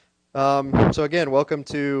So again, welcome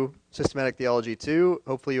to Systematic Theology 2.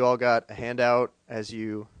 Hopefully you all got a handout as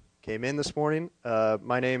you came in this morning.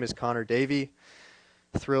 My name is Connor Davey.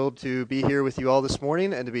 Thrilled to be here with you all this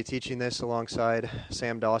morning and to be teaching this alongside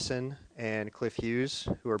Sam Dawson and Cliff Hughes,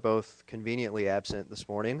 who are both conveniently absent this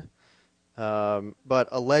morning. But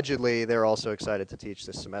allegedly, they're also excited to teach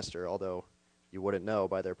this semester, although you wouldn't know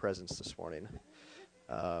by their presence this morning.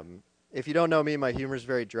 If you don't know me, my humor is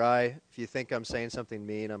very dry. If you think I'm saying something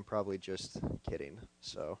mean, I'm probably just kidding.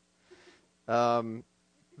 So,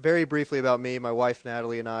 very briefly about me, my wife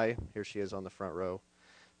Natalie and I, here she is on the front row,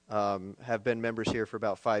 have been members here for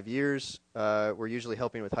about 5 years. We're usually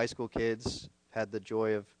helping with high school kids. Had the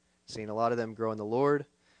joy of seeing a lot of them grow in the Lord,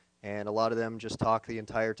 and a lot of them just talk the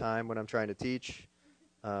entire time when I'm trying to teach,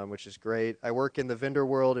 which is great. I work in the vendor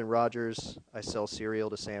world in Rogers. I sell cereal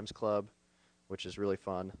to Sam's Club, which is really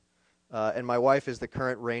fun. And my wife is the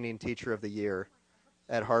current reigning teacher of the year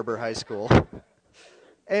at Harbor High School.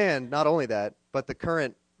 And not only that, but the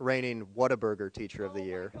current reigning Whataburger teacher of the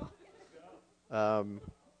year.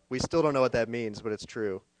 We still don't know what that means, but it's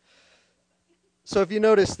true. So if you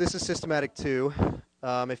notice, this is Systematic 2.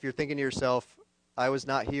 If you're thinking to yourself, I was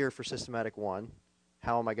not here for Systematic 1,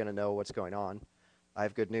 how am I going to know what's going on? I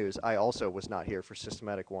have good news. I also was not here for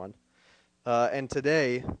Systematic 1. And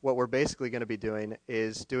today, what we're basically going to be doing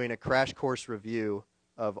is doing a crash course review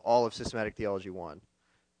of all of Systematic Theology 1.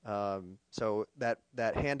 So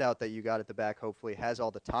that handout that you got at the back hopefully has all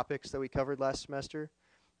the topics that we covered last semester.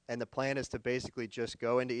 And the plan is to basically just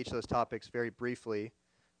go into each of those topics very briefly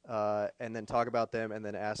and then talk about them and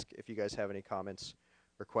then ask if you guys have any comments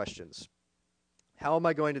or questions. How am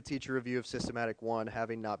I going to teach a review of Systematic 1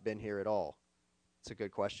 having not been here at all? It's a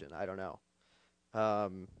good question. I don't know.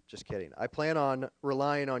 Just kidding. I plan on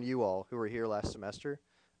relying on you all who were here last semester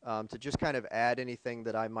to just kind of add anything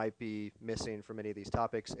that I might be missing from any of these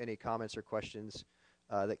topics, any comments or questions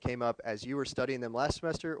that came up as you were studying them last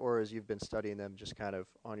semester or as you've been studying them just kind of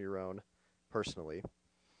on your own personally.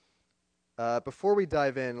 Before we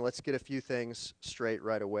dive in, let's get a few things straight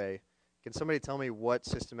right away. Can somebody tell me what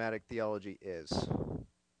systematic theology is?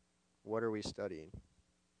 What are we studying?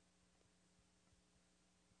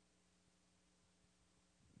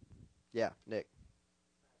 Yeah, Nick.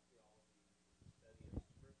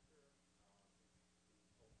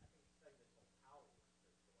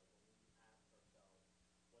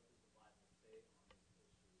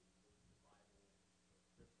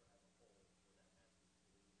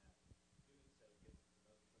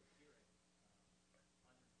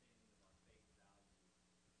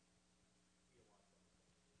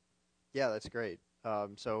 Yeah, that's great.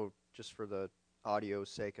 So just for the audio's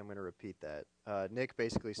sake, I'm going to repeat that. Nick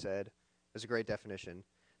basically said, it's a great definition,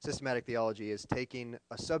 systematic theology is taking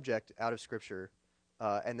a subject out of Scripture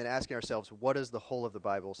and then asking ourselves, what does the whole of the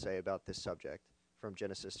Bible say about this subject from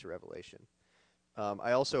Genesis to Revelation?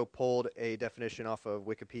 I also pulled a definition off of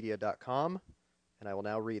wikipedia.com, and I will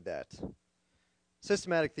now read that.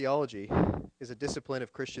 Systematic theology is a discipline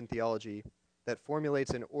of Christian theology that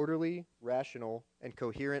formulates an orderly, rational, and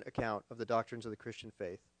coherent account of the doctrines of the Christian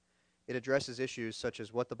faith. It addresses issues such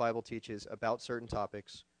as what the Bible teaches about certain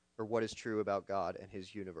topics or what is true about God and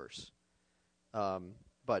his universe.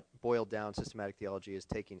 But boiled down, systematic theology is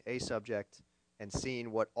taking a subject and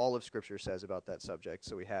seeing what all of Scripture says about that subject,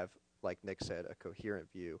 so we have, like Nick said, a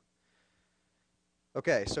coherent view.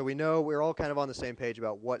 Okay, so we know we're all kind of on the same page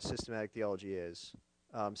about what systematic theology is.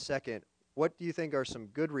 Second, what do you think are some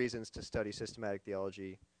good reasons to study systematic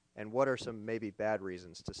theology, and what are some maybe bad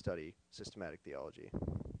reasons to study systematic theology?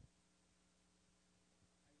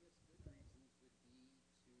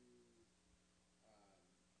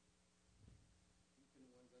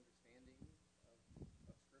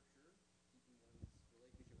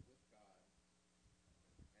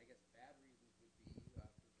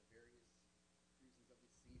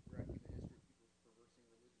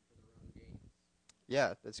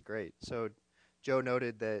 Yeah, that's great. So Joe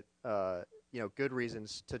noted that good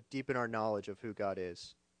reasons to deepen our knowledge of who God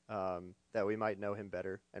is, that we might know him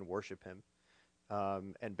better and worship him,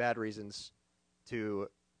 and bad reasons to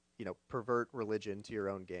pervert religion to your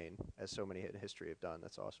own gain, as so many in history have done.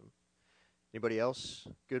 That's awesome. Anybody else?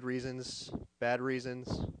 Good reasons, bad reasons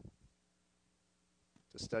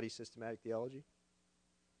to study systematic theology?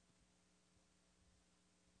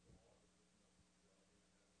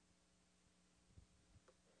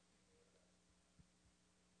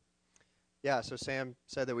 Yeah, so Sam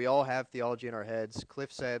said that we all have theology in our heads.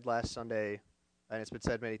 Cliff said last Sunday, and it's been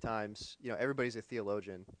said many times, everybody's a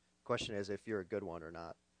theologian. The question is if you're a good one or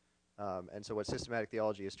not. And so what systematic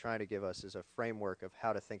theology is trying to give us is a framework of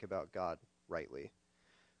how to think about God rightly.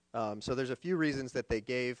 So there's a few reasons that they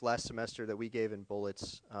gave last semester that we gave in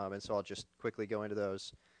bullets, and so I'll just quickly go into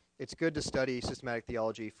those. It's good to study systematic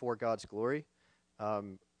theology for God's glory.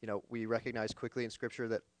 We recognize quickly in Scripture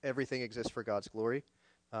that everything exists for God's glory,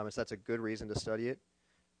 so that's a good reason to study it.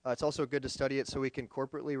 It's also good to study it so we can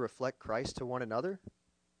corporately reflect Christ to one another.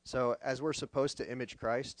 So as we're supposed to image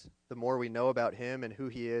Christ, the more we know about him and who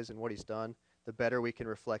he is and what he's done, the better we can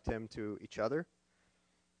reflect him to each other.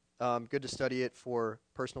 Good to study it for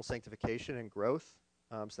personal sanctification and growth,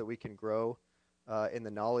 so that we can grow in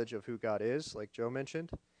the knowledge of who God is, like Joe mentioned.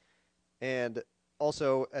 And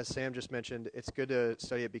also, as Sam just mentioned, it's good to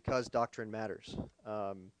study it because doctrine matters.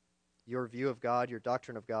 Your view of God, your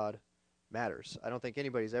doctrine of God matters. I don't think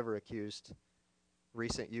anybody's ever accused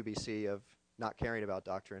recent UBC of not caring about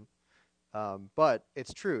doctrine. But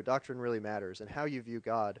it's true. Doctrine really matters. And how you view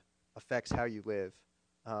God affects how you live.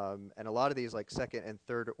 And a lot of these like second and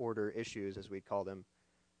third order issues, as we call them,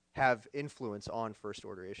 have influence on first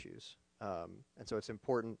order issues. And so it's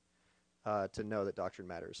important to know that doctrine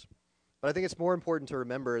matters. But I think it's more important to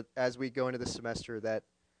remember as we go into this semester that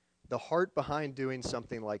the heart behind doing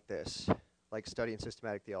something like this, like studying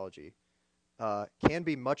systematic theology, can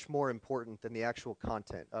be much more important than the actual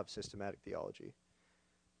content of systematic theology.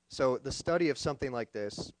 So the study of something like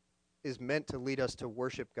this is meant to lead us to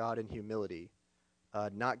worship God in humility,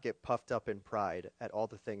 not get puffed up in pride at all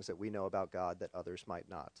the things that we know about God that others might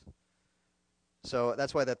not. So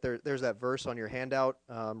that's why there's that verse on your handout,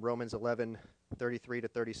 Romans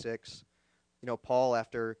 11:33-36. Paul,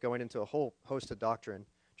 after going into a whole host of doctrine,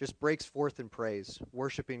 just breaks forth in praise,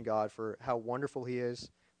 worshiping God for how wonderful he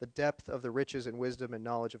is, the depth of the riches and wisdom and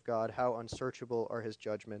knowledge of God, how unsearchable are his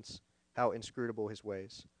judgments, how inscrutable his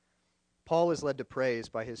ways. Paul is led to praise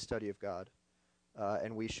by his study of God,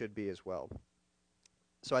 and we should be as well.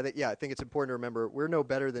 So I think it's important to remember we're no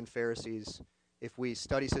better than Pharisees if we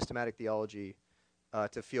study systematic theology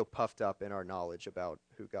to feel puffed up in our knowledge about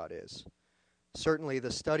who God is. Certainly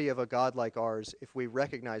the study of a God like ours, if we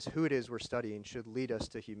recognize who it is we're studying, should lead us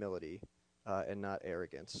to humility and not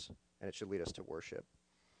arrogance, and it should lead us to worship.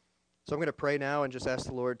 So I'm going to pray now and just ask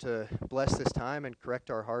the Lord to bless this time and correct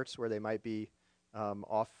our hearts where they might be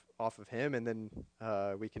off of him, and then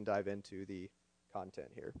we can dive into the content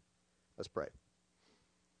here. Let's pray.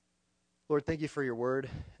 Lord, thank you for your word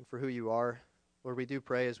and for who you are. Lord, we do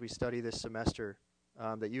pray as we study this semester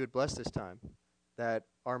that you would bless this time, that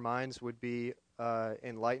our minds would be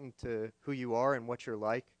enlightened to who you are and what you're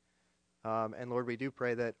like. And Lord, we do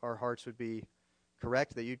pray that our hearts would be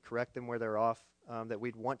correct, that you'd correct them where they're off, that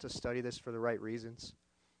we'd want to study this for the right reasons,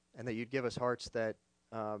 and that you'd give us hearts that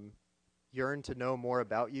yearn to know more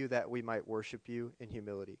about you, that we might worship you in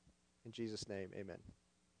humility. In Jesus' name, amen.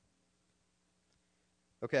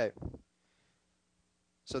 Okay.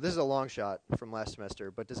 So this is a long shot from last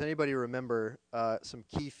semester, but does anybody remember some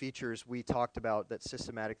key features we talked about that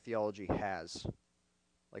systematic theology has?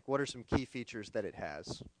 Like, what are some key features that it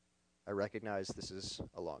has? I recognize this is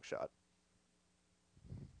a long shot.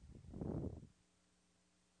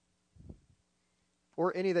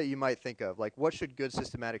 Or any that you might think of. Like, what should good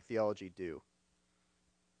systematic theology do?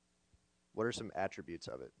 What are some attributes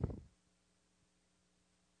of it?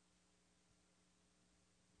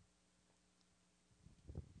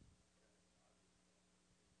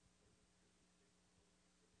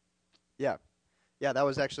 Yeah, that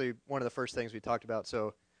was actually one of the first things we talked about.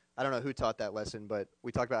 So I don't know who taught that lesson, but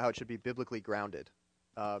we talked about how it should be biblically grounded.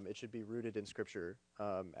 It should be rooted in Scripture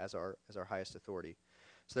as our highest authority.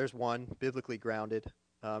 So there's one, biblically grounded.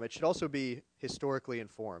 It should also be historically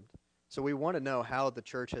informed. So we want to know how the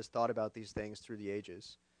church has thought about these things through the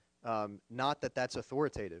ages. Not that that's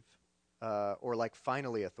authoritative or like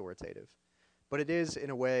finally authoritative, but it is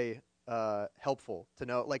in a way helpful to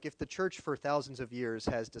know. Like if the church for thousands of years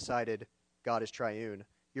has decided God is triune,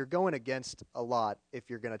 you're going against a lot if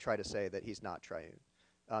you're going to try to say that he's not triune.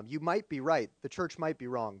 You might be right. The church might be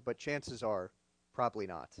wrong, but chances are probably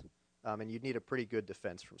not. And you'd need a pretty good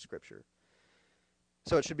defense from Scripture.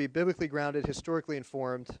 So it should be biblically grounded, historically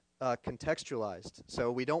informed, contextualized.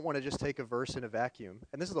 So we don't want to just take a verse in a vacuum.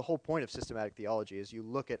 And this is the whole point of systematic theology, is you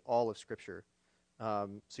look at all of Scripture.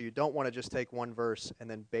 So you don't want to just take one verse and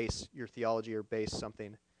then base your theology or base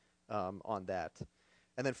something on that.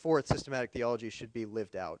 And then fourth, systematic theology should be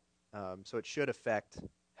lived out. So it should affect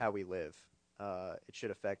how we live. It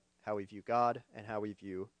should affect how we view God and how we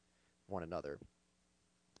view one another.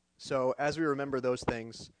 So as we remember those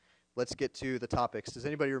things, let's get to the topics. Does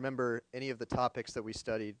anybody remember any of the topics that we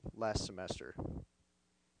studied last semester?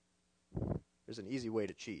 There's an easy way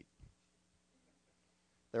to cheat.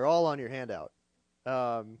 They're all on your handout.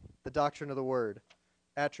 The doctrine of the Word,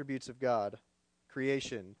 attributes of God,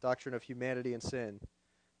 creation, doctrine of humanity and sin,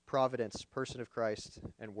 providence, person of Christ,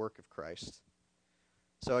 and work of Christ.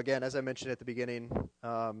 So again, as I mentioned at the beginning,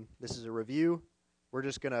 this is a review. We're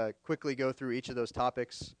just going to quickly go through each of those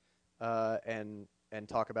topics and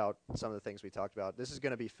talk about some of the things we talked about. This is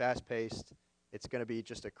going to be fast-paced. It's going to be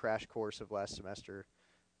just a crash course of last semester.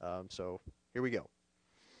 So here we go.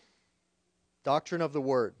 Doctrine of the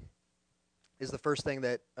Word is the first thing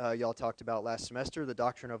that y'all talked about last semester, the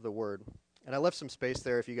doctrine of the Word. And I left some space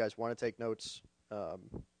there if you guys want to take notes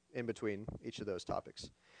in between each of those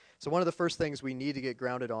topics. So one of the first things we need to get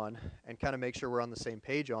grounded on and kind of make sure we're on the same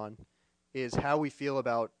page on is how we feel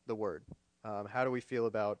about the Word. How do we feel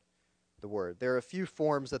about the Word? There are a few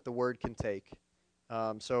forms that the Word can take.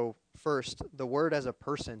 So first, the Word as a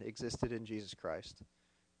person existed in Jesus Christ.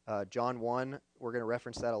 John 1, we're going to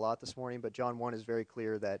reference that a lot this morning, but John 1 is very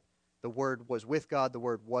clear that the Word was with God, the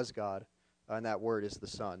Word was God, and that Word is the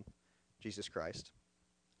Son, Jesus Christ.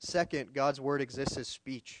 Second, God's Word exists as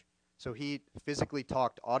speech. So he physically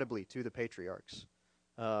talked audibly to the patriarchs.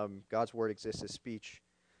 God's Word exists as speech.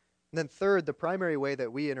 And then third, the primary way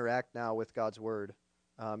that we interact now with God's Word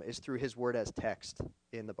is through his Word as text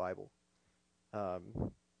in the Bible.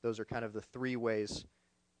 Those are kind of the three ways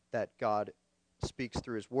that God speaks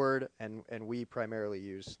through his Word, and we primarily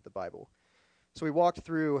use the Bible. So we walked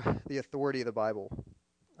through the authority of the Bible.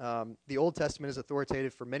 The Old Testament is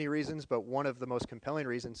authoritative for many reasons, but one of the most compelling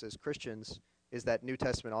reasons as Christians is that New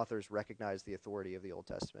Testament authors recognize the authority of the Old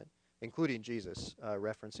Testament, including Jesus,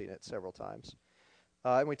 referencing it several times.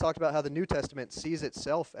 And we talked about how the New Testament sees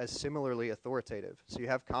itself as similarly authoritative. So you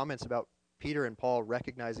have comments about Peter and Paul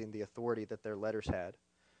recognizing the authority that their letters had.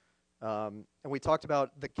 And we talked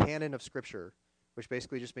about the canon of Scripture, which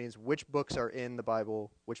basically just means which books are in the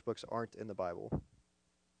Bible, which books aren't in the Bible.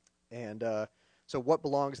 And so what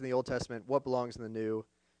belongs in the Old Testament, what belongs in the New,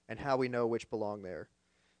 and how we know which belong there.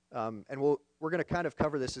 And we're going to kind of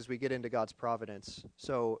cover this as we get into God's providence.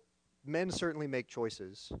 So men certainly make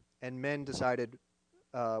choices, and men decided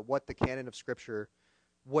what the canon of Scripture,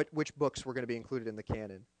 which books were going to be included in the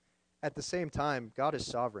canon. At the same time, God is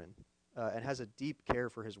sovereign and has a deep care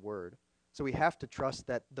for his Word. So we have to trust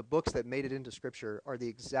that the books that made it into Scripture are the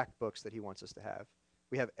exact books that he wants us to have.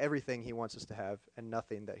 We have everything he wants us to have and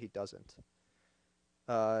nothing that he doesn't.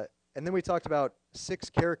 And then we talked about 6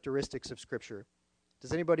 characteristics of Scripture.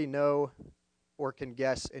 Does anybody know or can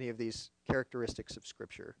guess any of these characteristics of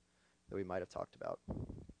Scripture that we might have talked about?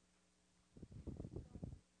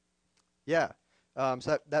 Yeah.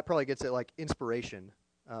 So that probably gets it like inspiration.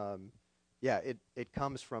 It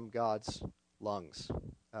comes from God's lungs.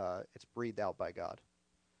 It's breathed out by God.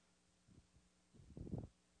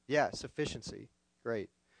 Yeah, sufficiency. Great.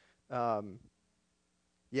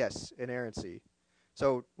 Yes, inerrancy.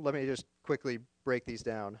 So let me just quickly break these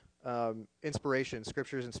down. Inspiration.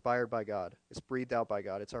 Scripture is inspired by God. It's breathed out by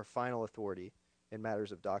God. It's our final authority in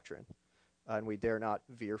matters of doctrine, and we dare not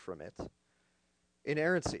veer from it.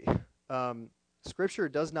 Inerrancy. Scripture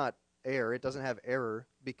does not err. It doesn't have error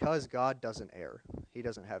because God doesn't err. He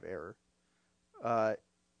doesn't have error.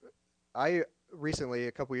 I recently,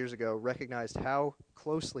 a couple years ago, recognized how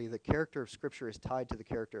closely the character of Scripture is tied to the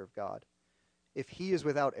character of God. If he is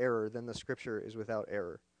without error, then the Scripture is without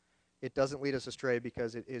error. It doesn't lead us astray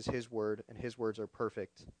because it is his word, and his words are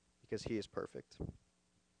perfect because he is perfect.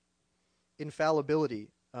 Infallibility.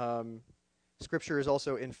 Scripture is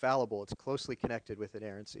also infallible. It's closely connected with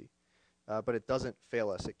inerrancy. But it doesn't fail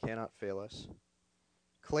us. It cannot fail us.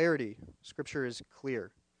 Clarity. Scripture is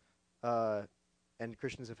clear. And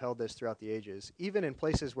Christians have held this throughout the ages. Even in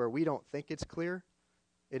places where we don't think it's clear,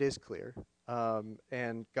 it is clear.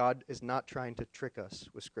 And God is not trying to trick us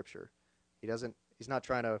with Scripture. He's not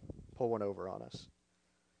trying to pull one over on us.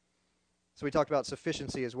 So we talked about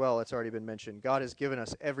sufficiency as well. It's already been mentioned. God has given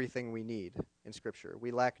us everything we need in Scripture.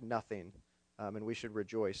 We lack nothing, and we should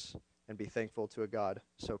rejoice and be thankful to a God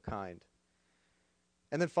so kind.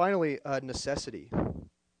 And then finally, necessity.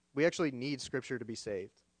 We actually need Scripture to be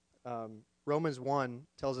saved. Romans 1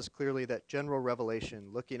 tells us clearly that general revelation,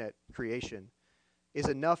 looking at creation, is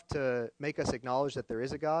enough to make us acknowledge that there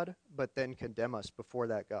is a God, but then condemn us before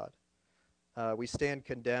that God. We stand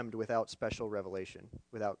condemned without special revelation,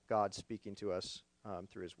 without God speaking to us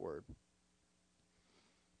through his word.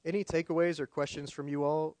 Any takeaways or questions from you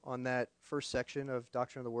all on that first section of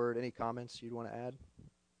Doctrine of the Word? Any comments you'd want to add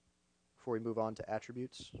before we move on to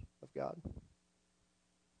attributes of God?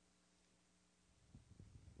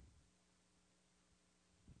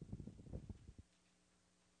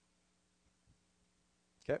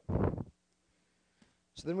 Okay.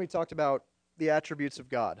 So then we talked about the attributes of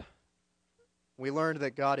God. We learned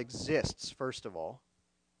that God exists, first of all,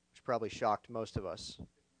 which which probably shocked most of us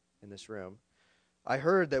in this room. I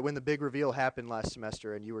heard that when the big reveal happened last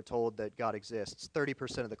semester and you were told that God exists,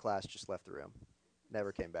 30% of the class just left the room.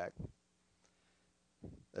 Never came back.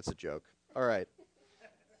 That's a joke. All right.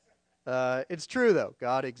 It's true, though.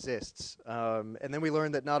 God exists. And then we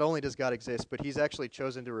learned that not only does God exist, but he's actually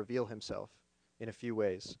chosen to reveal himself in a few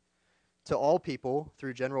ways. To all people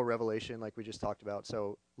through general revelation, like we just talked about.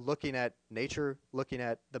 So looking at nature, looking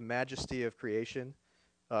at the majesty of creation,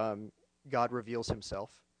 God reveals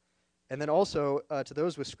himself. And then also, to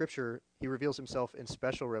those with Scripture, he reveals himself in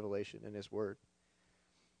special revelation in his word.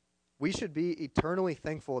 We should be eternally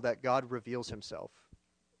thankful that God reveals himself.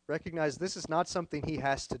 Recognize this is not something he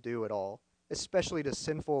has to do at all, especially to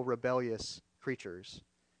sinful, rebellious creatures.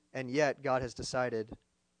 And yet, God has decided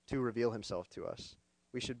to reveal himself to us.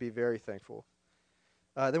 We should be very thankful.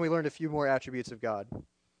 Then we learned a few more attributes of God.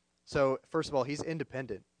 So, first of all, he's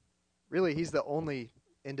independent. Really, he's the only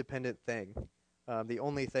independent thing. The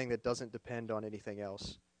only thing that doesn't depend on anything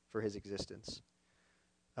else for his existence.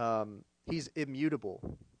 He's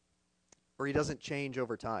immutable, or he doesn't change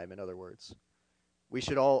over time, in other words. We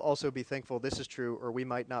should all also be thankful this is true, or we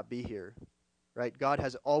might not be here. Right? God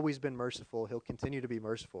has always been merciful. He'll continue to be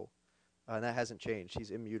merciful. And that hasn't changed.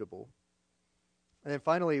 He's immutable. And then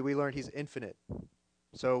finally, we learned he's infinite.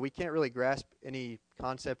 So we can't really grasp any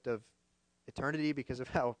concept of eternity because of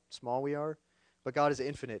how small we are. But God is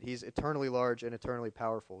infinite. He's eternally large and eternally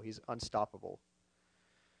powerful. He's unstoppable.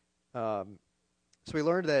 So we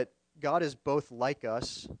learned that God is both like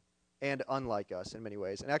us and unlike us in many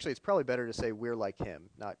ways. And actually, it's probably better to say we're like him,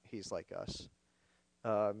 not he's like us.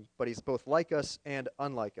 But he's both like us and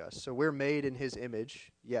unlike us. So we're made in his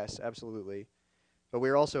image, yes, absolutely. But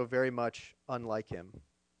we're also very much unlike him.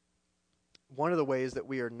 One of the ways that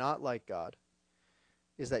we are not like God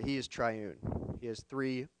is that he is triune. He has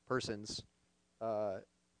three persons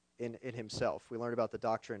in himself. We learned about the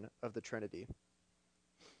doctrine of the Trinity.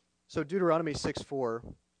 So Deuteronomy 6:4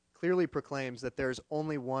 clearly proclaims that there's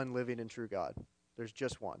only one living and true God. There's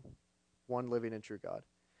just one living and true God.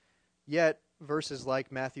 Yet verses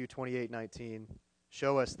like Matthew 28:19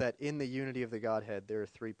 show us that in the unity of the Godhead there are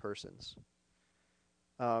three persons.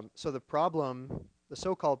 So the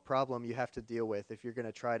so-called problem you have to deal with if you're going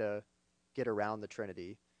to try to get around the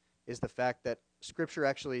Trinity is the fact that Scripture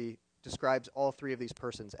actually describes all three of these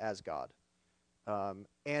persons as God. And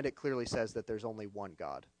it clearly says that there's only one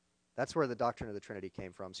God. That's where the doctrine of the Trinity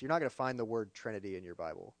came from. So you're not going to find the word Trinity in your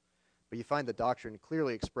Bible. But you find the doctrine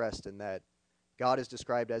clearly expressed in that God is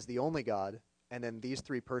described as the only God, and then these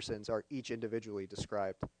three persons are each individually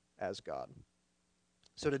described as God.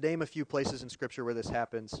 So to name a few places in Scripture where this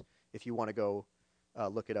happens, if you want to go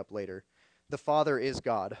look it up later. The Father is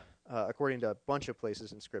God, according to a bunch of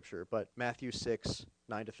places in Scripture, but Matthew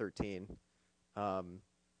 6:9-13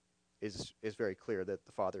 is very clear that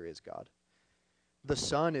the Father is God. The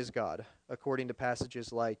Son is God, according to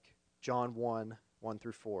passages like John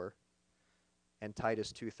 1:1-4, and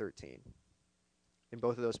Titus 2:13. In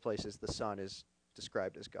both of those places, the Son is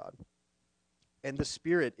described as God. And the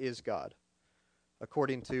Spirit is God,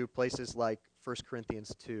 according to places like 1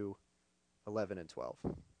 Corinthians 2:11-12.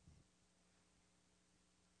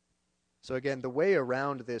 So again, the way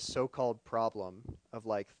around this so-called problem of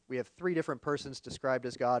we have three different persons described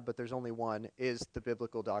as God, but there's only one, is the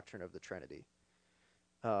biblical doctrine of the Trinity.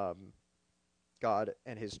 God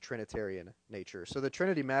and his Trinitarian nature. So the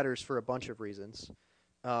Trinity matters for a bunch of reasons,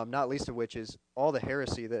 not least of which is all the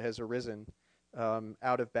heresy that has arisen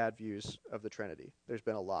out of bad views of the Trinity. There's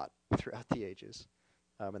been a lot throughout the ages,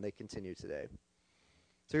 and they continue today.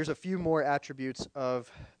 So here's a few more attributes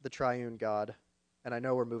of the triune God. And I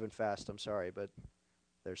know we're moving fast, I'm sorry, but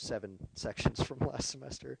there's 7 sections from last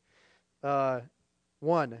semester.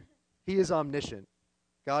 1, he is omniscient.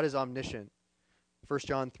 God is omniscient. 1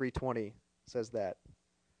 John 3:20 says that.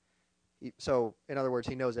 So, in other words,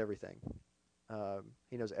 he knows everything.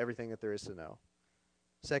 He knows everything that there is to know.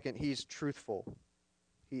 Second, he's truthful.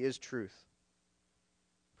 He is truth.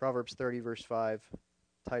 Proverbs 30, verse 5,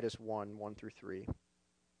 Titus 1:1-3.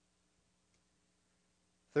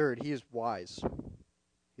 Third, he is wise.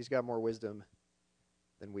 He's got more wisdom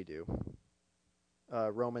than we do.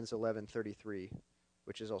 Romans 11:33,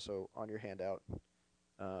 which is also on your handout,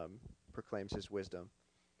 proclaims his wisdom.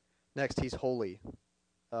 Next, he's holy.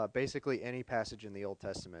 Basically, any passage in the Old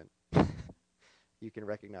Testament, you can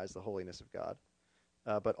recognize the holiness of God.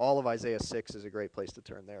 But all of Isaiah 6 is a great place to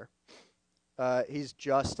turn there. He's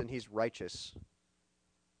just and he's righteous.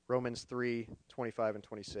 Romans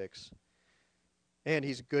 3:25-26. And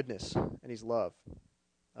he's goodness, and he's love.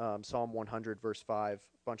 Psalm 100, verse 5,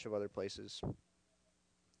 a bunch of other places.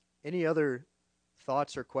 Any other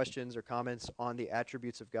thoughts or questions or comments on the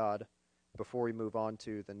attributes of God before we move on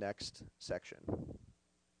to the next section?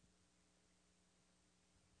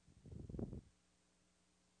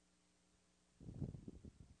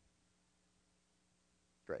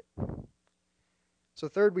 Great. So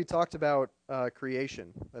third, we talked about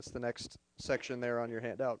creation. That's the next section there on your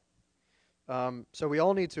handout. So we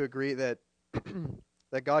all need to agree that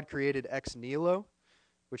that God created ex nihilo,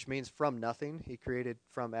 which means from nothing. He created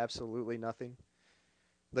from absolutely nothing.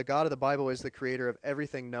 The God of the Bible is the creator of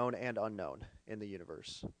everything known and unknown in the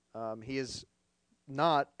universe. He is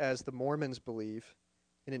not, as the Mormons believe,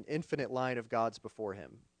 in an infinite line of gods before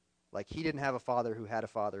him. Like, he didn't have a father who had a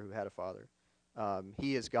father who had a father.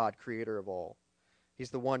 He is God, creator of all.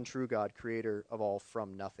 He's the one true God, creator of all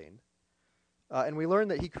from nothing. And we learn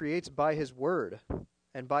that he creates by his word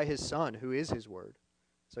and by his son, who is his word.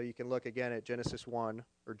 So you can look again at Genesis 1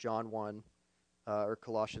 or John 1 or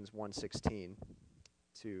Colossians 1:16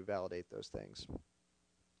 to validate those things.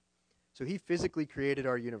 So he physically created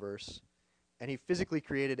our universe, and he physically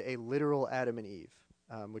created a literal Adam and Eve,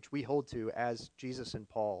 which we hold to as Jesus and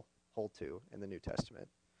Paul hold to in the New Testament.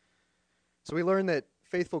 So we learn that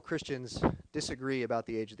faithful Christians disagree about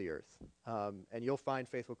the age of the earth, and you'll find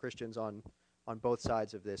faithful Christians on both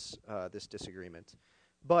sides of this disagreement.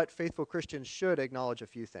 But faithful Christians should acknowledge a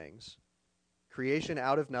few things: creation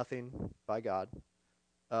out of nothing by God,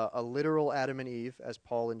 a literal Adam and Eve, as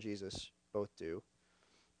Paul and Jesus both do,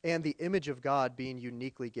 and the image of God being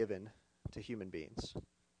uniquely given to human beings,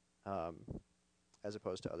 as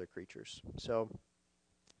opposed to other creatures. So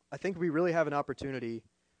I think we really have an opportunity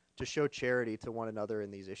to show charity to one another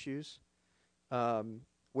in these issues,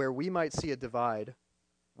 where we might see a divide,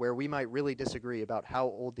 where we might really disagree about how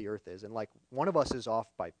old the earth is. And like, one of us is off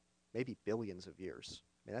by maybe billions of years.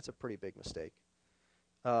 I mean, that's a pretty big mistake.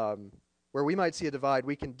 Where we might see a divide,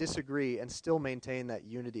 we can disagree and still maintain that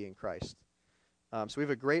unity in Christ. So we have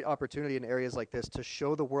a great opportunity in areas like this to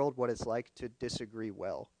show the world what it's like to disagree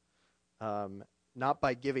well. Not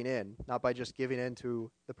by giving in, not by just giving in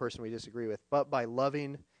to the person we disagree with, but by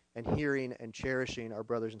loving and hearing and cherishing our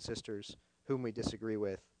brothers and sisters whom we disagree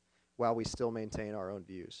with, while we still maintain our own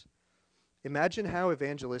views. Imagine how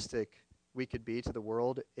evangelistic we could be to the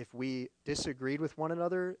world if we disagreed with one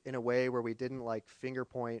another in a way where we didn't like finger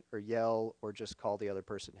point or yell or just call the other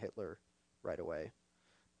person Hitler right away,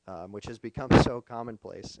 which has become so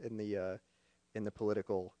commonplace in the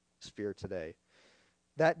political sphere today.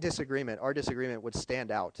 That disagreement, our disagreement, would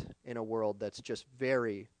stand out in a world that's just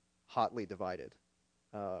very hotly divided.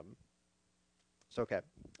 So, okay.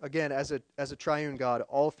 Again, as a triune God,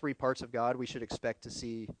 all three parts of God we should expect to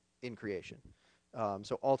see in creation.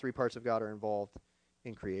 So all three parts of God are involved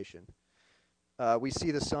in creation. We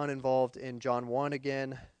see the Son involved in John 1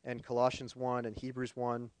 again, and Colossians 1 and Hebrews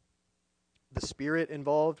 1. The Spirit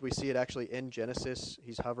involved, we see it actually in Genesis.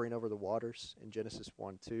 He's hovering over the waters in Genesis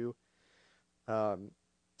 1:2.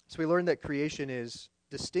 So we learn that creation is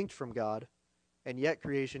distinct from God, and yet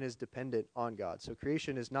creation is dependent on God. So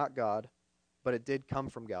creation is not God, but it did come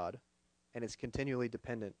from God, and it's continually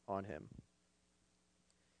dependent on him.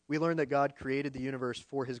 We learn that God created the universe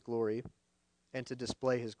for his glory and to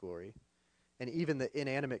display his glory, and even the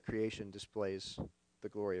inanimate creation displays the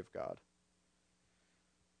glory of God.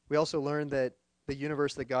 We also learn that the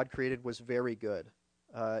universe that God created was very good.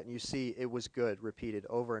 And you see it was good repeated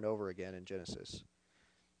over and over again in Genesis.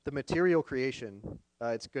 The material creation,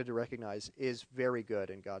 it's good to recognize, is very good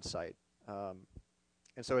in God's sight.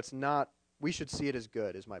 And so it's not, we should see it as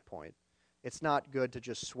good, is my point. It's not good to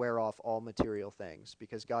just swear off all material things,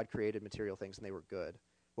 because God created material things and they were good.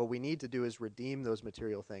 What we need to do is redeem those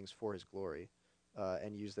material things for his glory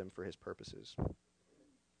and use them for his purposes.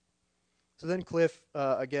 So then Cliff,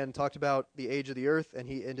 again, talked about the age of the earth, and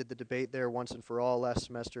he ended the debate there once and for all last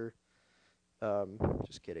semester.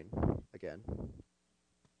 Just kidding, again.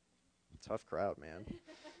 Tough crowd,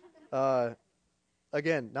 man.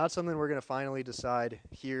 Again, not something we're going to finally decide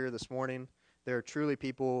here this morning. There are truly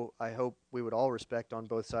people I hope we would all respect on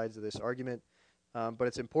both sides of this argument. But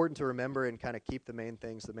it's important to remember and kind of keep the main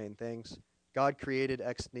things the main things. God created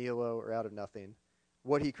ex nihilo, or out of nothing.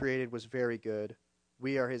 What he created was very good.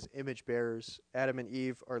 We are his image bearers. Adam and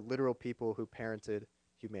Eve are literal people who parented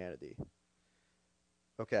humanity.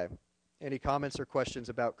 Okay. Any comments or questions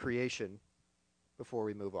about creation before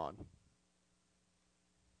we move on?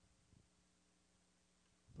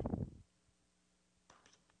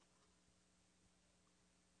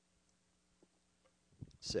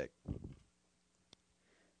 Sick.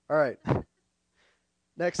 All right.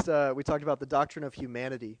 Next, we talked about the doctrine of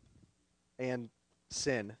humanity and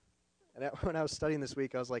sin. And when I was studying this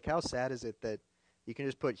week, I was like, how sad is it that You can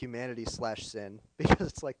just put humanity/sin because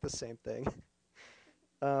it's like the same thing.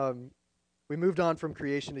 We moved on from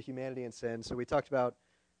creation to humanity and sin. So we talked about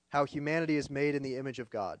how humanity is made in the image of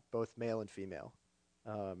God, both male and female.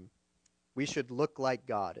 We should look like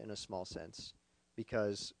God in a small sense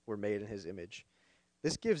because we're made in his image.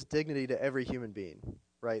 This gives dignity to every human being,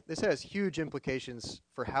 right? This has huge implications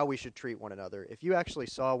for how we should treat one another. If you actually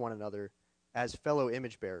saw one another as fellow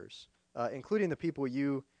image bearers, including the people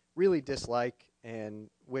you really dislike and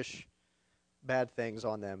wish bad things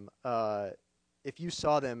on them, if you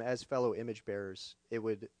saw them as fellow image bearers, it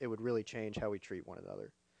would really change how we treat one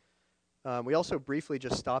another. We also briefly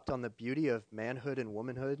just stopped on the beauty of manhood and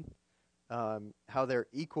womanhood, how they're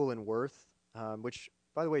equal in worth, which,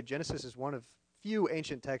 by the way, Genesis is one of few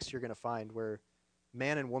ancient texts you're going to find where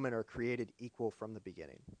man and woman are created equal from the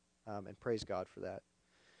beginning, and praise God for that.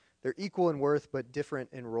 They're equal in worth but different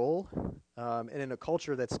in role, and in a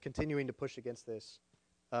culture that's continuing to push against this,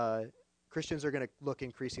 Christians are going to look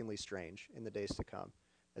increasingly strange in the days to come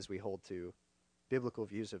as we hold to biblical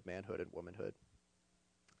views of manhood and womanhood.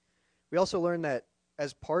 We also learn that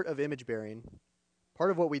as part of image bearing,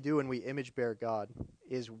 part of what we do when we image bear God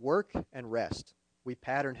is work and rest. We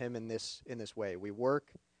pattern him in this way. We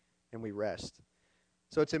work and we rest.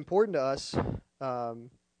 So it's important to us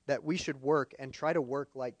that we should work and try to work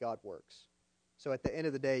like God works. So at the end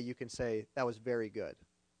of the day, you can say, that was very good.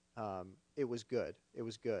 It was good. It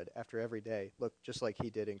was good after every day. Look, just like he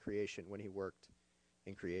did in creation when he worked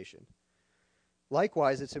in creation.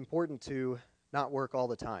 Likewise, it's important to not work all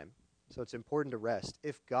the time. So it's important to rest.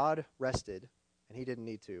 If God rested, and he didn't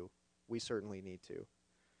need to, we certainly need to.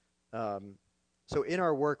 So in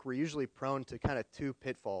our work, we're usually prone to kind of two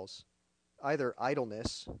pitfalls. Either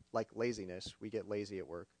idleness, like laziness, we get lazy at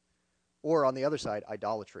work, or on the other side,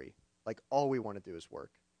 idolatry, like all we want to do is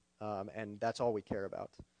work, and that's all we care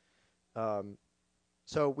about.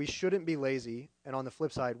 So we shouldn't be lazy, and on the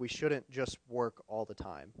flip side, we shouldn't just work all the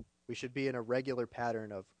time. We should be in a regular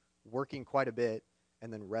pattern of working quite a bit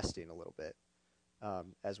and then resting a little bit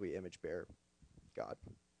as we image bear God.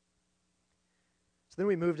 So then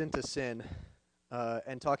we moved into sin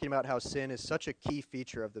and talking about how sin is such a key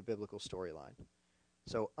feature of the biblical storyline.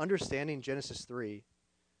 So understanding Genesis 3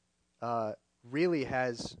 really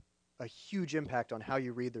has a huge impact on how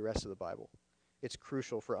you read the rest of the Bible. It's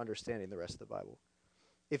crucial for understanding the rest of the Bible.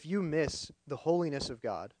 If you miss the holiness of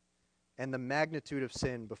God and the magnitude of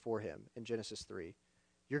sin before him in Genesis 3,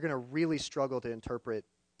 you're going to really struggle to interpret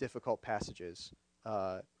difficult passages,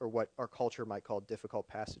 or what our culture might call difficult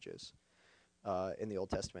passages in the Old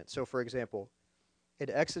Testament. So, for example, in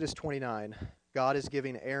Exodus 29, God is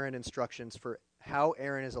giving Aaron instructions for how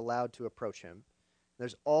Aaron is allowed to approach him.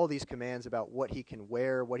 There's all these commands about what he can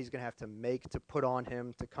wear, what he's going to have to make to put on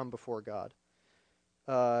him to come before God.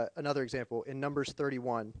 Another example, in Numbers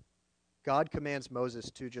 31, God commands Moses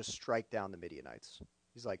to just strike down the Midianites.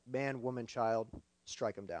 He's like, man, woman, child,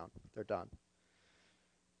 strike them down. They're done.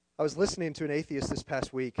 I was listening to an atheist this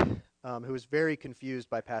past week who was very confused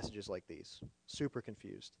by passages like these, super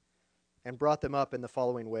confused, and brought them up in the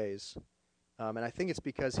following ways. And I think it's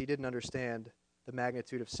because he didn't understand the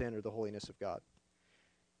magnitude of sin or the holiness of God.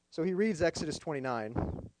 So he reads Exodus 29,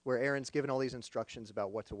 where Aaron's given all these instructions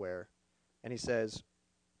about what to wear. And he says,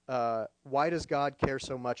 why does God care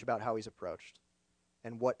so much about how he's approached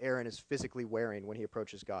and what Aaron is physically wearing when he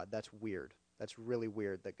approaches God? That's weird. That's really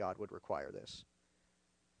weird that God would require this.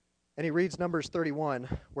 And he reads Numbers 31,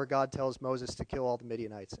 where God tells Moses to kill all the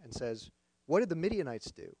Midianites and says, what did the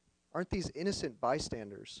Midianites do? Aren't these innocent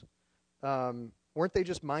bystanders? Weren't they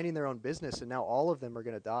just minding their own business and now all of them are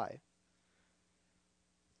going to die?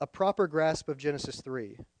 A proper grasp of Genesis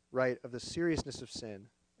 3, right, of the seriousness of sin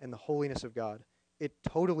and the holiness of God, it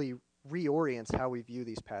totally reorients how we view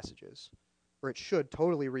these passages, or it should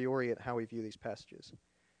totally reorient how we view these passages.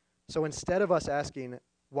 So instead of us asking,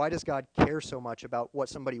 why does God care so much about what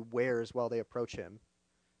somebody wears while they approach him,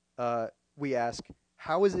 we ask,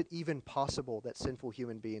 how is it even possible that sinful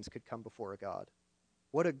human beings could come before a God?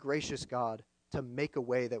 What a gracious God to make a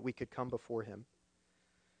way that we could come before him.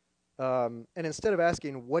 And instead of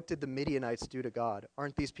asking, what did the Midianites do to God?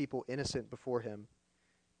 Aren't these people innocent before him?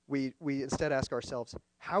 We instead ask ourselves,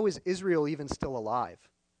 how is Israel even still alive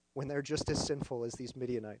when they're just as sinful as these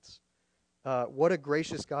Midianites? What a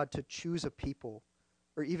gracious God to choose a people,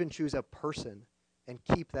 or even choose a person, and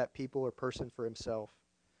keep that people or person for himself.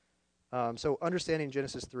 So understanding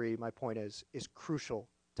Genesis 3, my point is crucial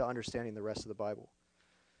to understanding the rest of the Bible.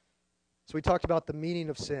 So we talked about the meaning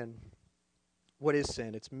of sin. What is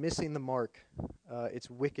sin? It's missing the mark. It's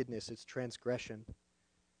wickedness. It's transgression.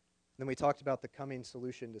 Then we talked about the coming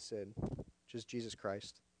solution to sin, which is Jesus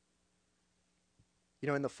Christ.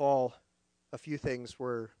 In the fall, a few things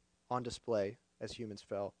were on display as humans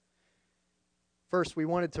fell. First, we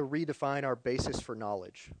wanted to redefine our basis for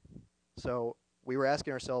knowledge. So we were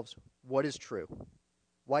asking ourselves, what is true?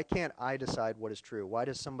 Why can't I decide what is true? Why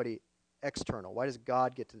does somebody external, why does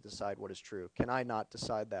God get to decide what is true? Can I not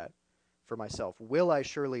decide that for myself? Will I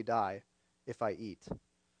surely die if I eat?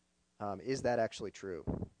 Is that actually true?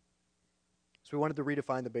 So we wanted to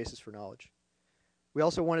redefine the basis for knowledge. We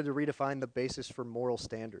also wanted to redefine the basis for moral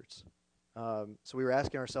standards. So we were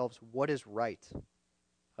asking ourselves, what is right?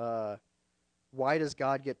 Why does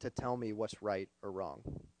God get to tell me what's right or wrong?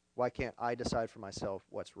 Why can't I decide for myself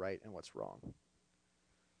what's right and what's wrong?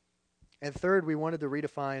 And third, we wanted to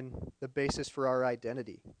redefine the basis for our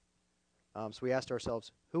identity. So we asked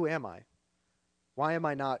ourselves, who am I? Why am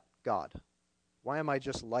I not God? Why am I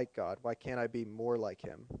just like God? Why can't I be more like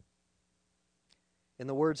him? In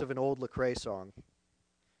the words of an old Lecrae song,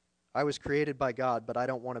 I was created by God, but I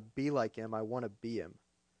don't want to be like him. I want to be him,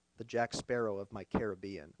 the Jack Sparrow of my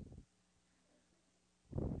Caribbean.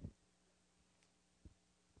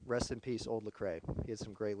 Rest in peace, old Lecrae. He had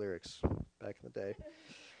some great lyrics back in the day.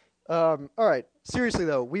 All right, seriously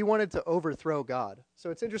though, we wanted to overthrow God. So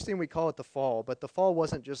it's interesting we call it the fall, but the fall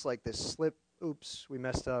wasn't just like this slip, oops, we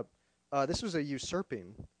messed up. This was a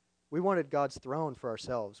usurping. We wanted God's throne for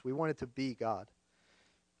ourselves. We wanted to be God.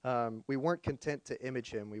 We weren't content to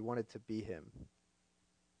image him. We wanted to be him.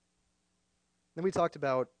 Then we talked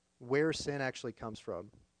about where sin actually comes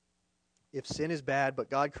from. If sin is bad, but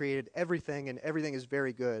God created everything and everything is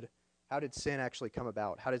very good, how did sin actually come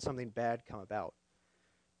about? How did something bad come about?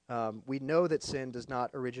 We know that sin does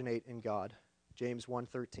not originate in God. James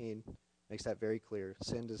 1:13 makes that very clear.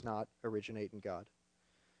 Sin does not originate in God.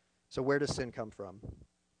 So where does sin come from?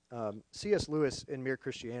 C.S. Lewis in Mere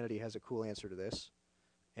Christianity has a cool answer to this,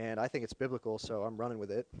 and I think it's biblical, so I'm running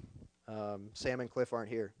with it. Sam and Cliff aren't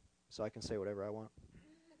here, so I can say whatever I want.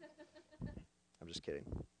 I'm just kidding.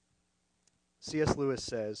 C.S. Lewis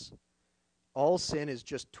says, all sin is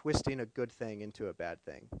just twisting a good thing into a bad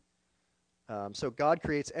thing. So God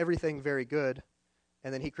creates everything very good,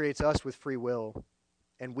 and then he creates us with free will,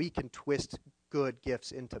 and we can twist good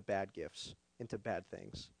gifts into bad gifts, into bad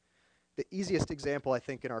things. The easiest example, I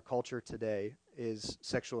think, in our culture today is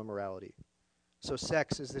sexual immorality. So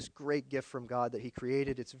sex is this great gift from God that he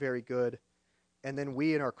created. It's very good. And then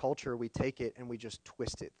we, in our culture, we take it and we just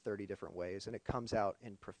twist it 30 different ways, and it comes out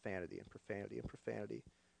in profanity and profanity and profanity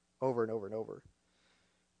over and over and over.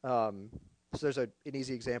 So there's an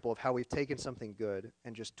easy example of how we've taken something good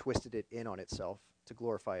and just twisted it in on itself to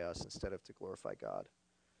glorify us instead of to glorify God.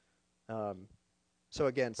 So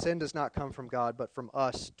again, sin does not come from God, but from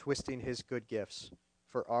us twisting his good gifts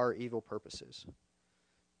for our evil purposes.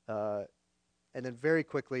 And then very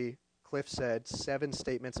quickly, Cliff said 7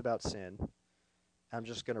 statements about sin. I'm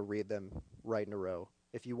just going to read them right in a row.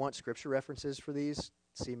 If you want scripture references for these,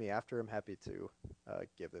 see me after. I'm happy to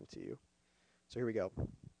give them to you. So here we go.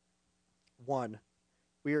 1,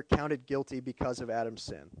 we are counted guilty because of Adam's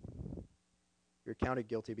sin. We are counted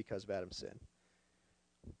guilty because of Adam's sin.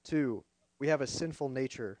 2, we have a sinful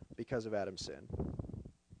nature because of Adam's sin.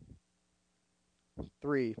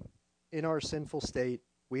 3, in our sinful state,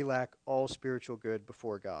 we lack all spiritual good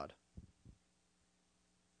before God.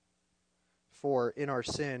 4, in our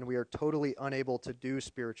sin, we are totally unable to do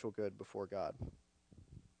spiritual good before God.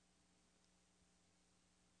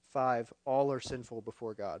 5, all are sinful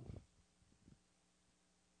before God.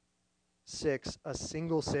 6, a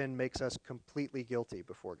single sin makes us completely guilty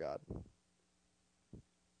before God.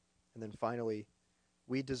 And then finally,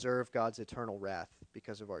 we deserve God's eternal wrath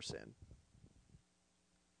because of our sin.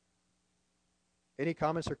 Any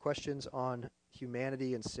comments or questions on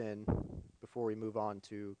humanity and sin before we move on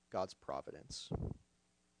to God's providence?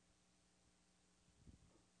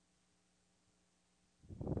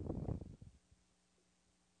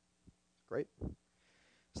 Great.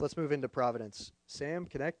 So let's move into providence. Sam,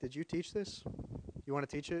 Connect, did you teach this? You want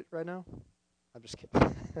to teach it right now? I'm just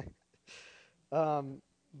kidding.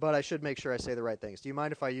 But I should make sure I say the right things. Do you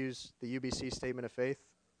mind if I use the UBC statement of faith?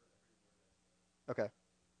 Okay.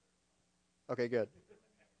 Okay, good.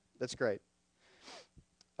 That's great.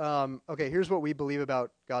 Okay, here's what we believe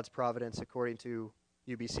about God's providence according to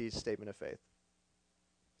UBC's statement of faith.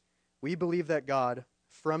 We believe that God,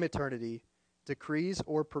 from eternity, decrees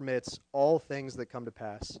or permits all things that come to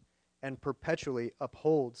pass, and perpetually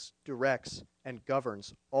upholds, directs, and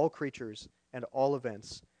governs all creatures and all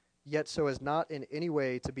events, yet so as not in any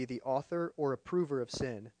way to be the author or approver of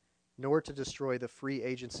sin, nor to destroy the free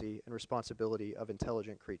agency and responsibility of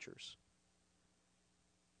intelligent creatures.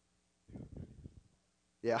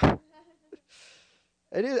 Yeah.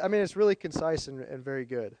 It is. I mean, it's really concise and very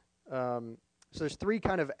good. So there's three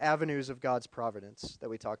kind of avenues of God's providence that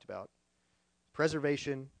we talked about: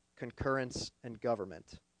 preservation, concurrence, and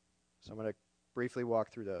government. So I'm going to briefly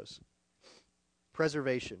walk through those.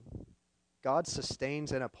 Preservation. God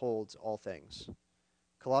sustains and upholds all things.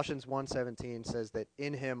 Colossians 1:17 says that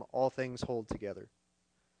in him all things hold together.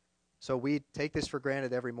 So we take this for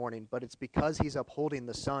granted every morning, but it's because he's upholding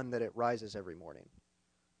the sun that it rises every morning.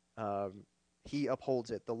 He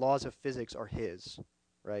upholds it. The laws of physics are his,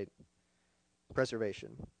 right?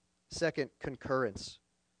 Preservation. Second, concurrence.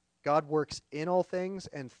 God works in all things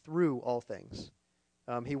and through all things.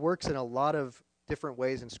 He works in a lot of different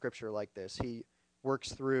ways in Scripture like this. He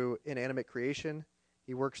works through inanimate creation.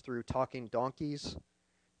 He works through talking donkeys.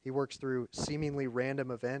 He works through seemingly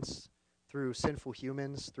random events, through sinful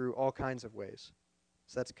humans, through all kinds of ways.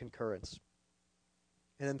 So that's concurrence.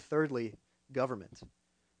 And then thirdly, government.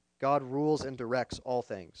 God rules and directs all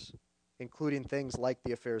things, including things like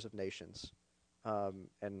the affairs of nations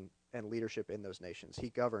and leadership in those nations. He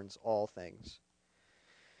governs all things.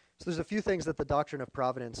 So there's a few things that the doctrine of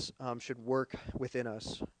providence should work within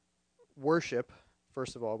us. Worship,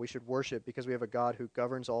 first of all, we should worship because we have a God who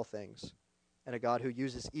governs all things and a God who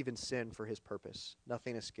uses even sin for his purpose.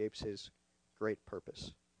 Nothing escapes his great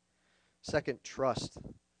purpose. Second, trust,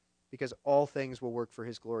 because all things will work for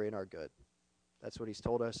his glory and our good. That's what he's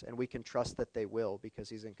told us, and we can trust that they will because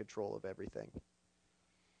he's in control of everything.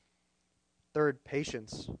 Third,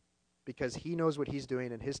 patience, because he knows what he's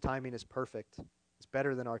doing and his timing is perfect. It's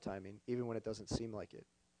better than our timing, even when it doesn't seem like it.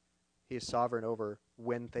 He is sovereign over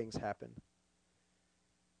when things happen.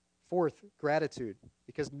 Fourth, gratitude,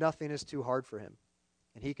 because nothing is too hard for him,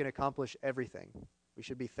 and he can accomplish everything. We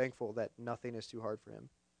should be thankful that nothing is too hard for him.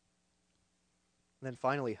 And then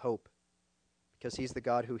finally, hope, because he's the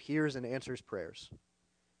God who hears and answers prayers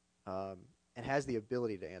and has the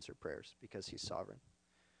ability to answer prayers because he's sovereign.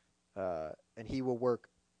 And he will work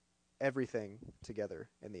everything together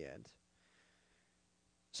in the end.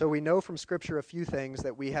 So we know from Scripture a few things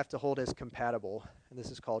that we have to hold as compatible, and this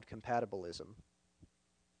is called compatibilism.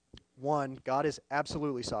 One, God is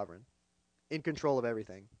absolutely sovereign, in control of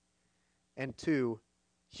everything. And two,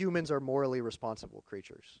 humans are morally responsible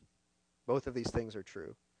creatures. Both of these things are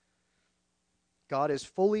true. God is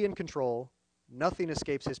fully in control. Nothing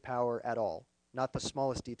escapes his power at all, not the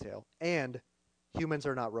smallest detail. And humans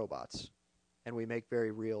are not robots, and we make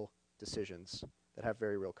very real decisions that have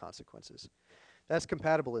very real consequences. That's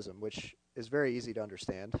compatibilism, which is very easy to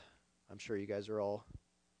understand. I'm sure you guys are all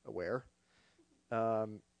aware.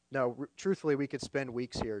 Truthfully, we could spend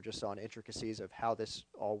weeks here just on intricacies of how this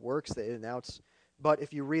all works, the in and outs. But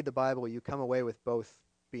if you read the Bible, you come away with both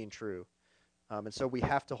being true. And so we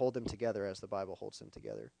have to hold them together as the Bible holds them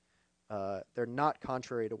together. They're not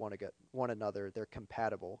contrary to one another. They're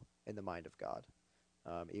compatible in the mind of God,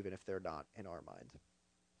 even if they're not in our mind.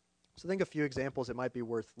 So I think a few examples it might be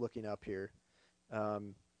worth looking up here.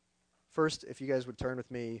 First, if you guys would turn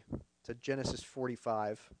with me to Genesis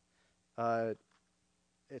 45.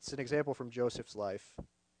 It's an example from Joseph's life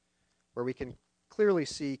where we can clearly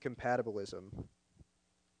see compatibilism.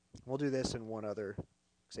 We'll do this in one other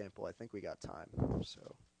example. I think we got time.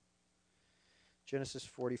 So Genesis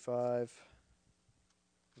 45,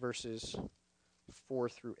 verses 4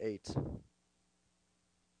 through 8.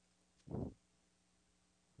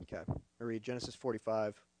 Okay, I read Genesis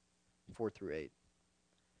 45, 4 through 8.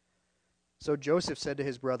 So Joseph said to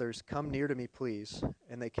his brothers, "Come near to me, please."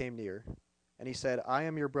 And they came near. And he said, "I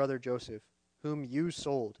am your brother Joseph, whom you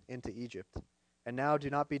sold into Egypt. And now do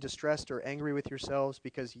not be distressed or angry with yourselves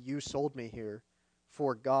because you sold me here,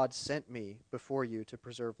 for God sent me before you to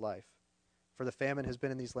preserve life. For the famine has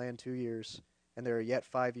been in these land 2 years, and there are yet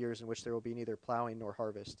 5 years in which there will be neither plowing nor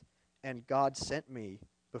harvest. And God sent me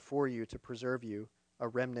before you to preserve you, a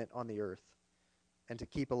remnant on the earth, and to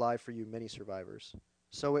keep alive for you many survivors.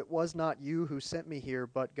 So it was not you who sent me here,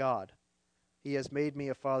 but God. He has made me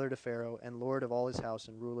a father to Pharaoh, and lord of all his house,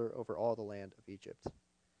 and ruler over all the land of Egypt."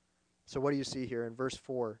 So what do you see here? In verse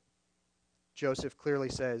 4, Joseph clearly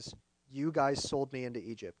says, "You guys sold me into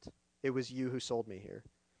Egypt. It was you who sold me here."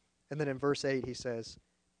 And then in verse 8, he says,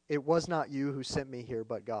 "It was not you who sent me here,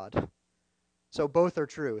 but God." So both are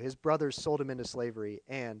true. His brothers sold him into slavery,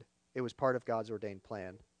 and it was part of God's ordained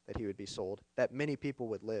plan that he would be sold, that many people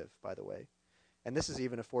would live, by the way. And this is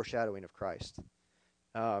even a foreshadowing of Christ.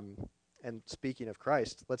 And speaking of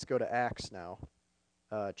Christ, let's go to Acts now,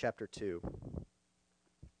 chapter 2.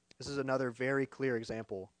 This is another very clear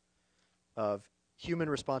example of human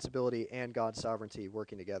responsibility and God's sovereignty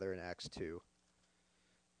working together in Acts 2.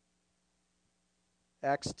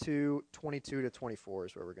 Acts 2, 22 to 24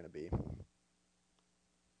 is where we're going to be.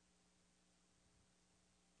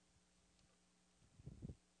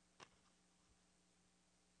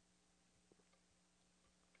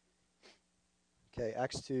 Okay,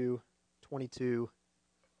 Acts 2, 22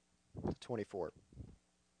 to 24.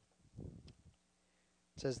 It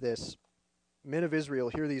says this, Men of Israel,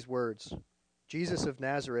 hear these words. Jesus of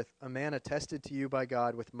Nazareth, a man attested to you by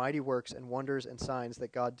God with mighty works and wonders and signs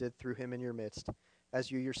that God did through him in your midst,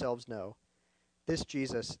 as you yourselves know. This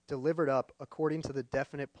Jesus, delivered up according to the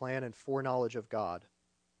definite plan and foreknowledge of God,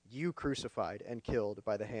 you crucified and killed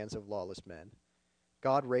by the hands of lawless men.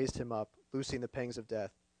 God raised him up, loosing the pangs of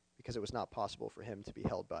death, because it was not possible for him to be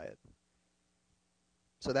held by it.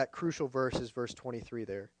 So that crucial verse is verse 23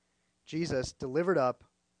 there. Jesus delivered up,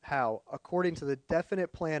 how? According to the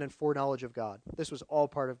definite plan and foreknowledge of God. This was all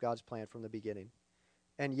part of God's plan from the beginning.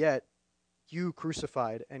 And yet, you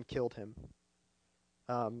crucified and killed him.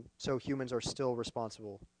 So humans are still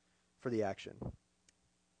responsible for the action.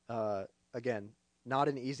 Again, not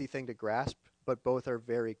an easy thing to grasp, but both are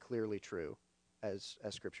very clearly true, as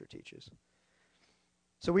Scripture teaches.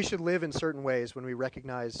 So we should live in certain ways when we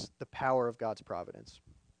recognize the power of God's providence.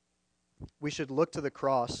 We should look to the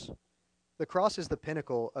cross. The cross is the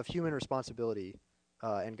pinnacle of human responsibility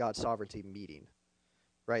and God's sovereignty meeting.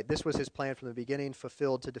 Right? This was his plan from the beginning,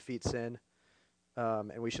 fulfilled to defeat sin,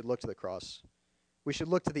 and we should look to the cross. We should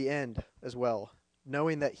look to the end as well,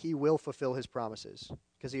 knowing that he will fulfill his promises,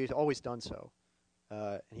 because he has always done so,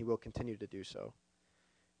 and he will continue to do so.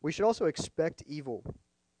 We should also expect evil,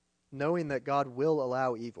 knowing that God will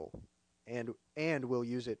allow evil and will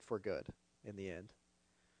use it for good in the end.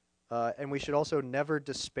 And we should also never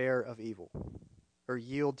despair of evil or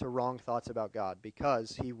yield to wrong thoughts about God,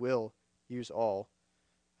 because he will use all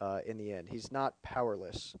in the end. He's not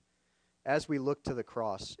powerless. As we look to the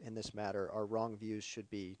cross in this matter, our wrong views should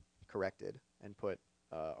be corrected and put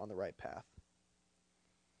on the right path.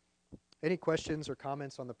 Any questions or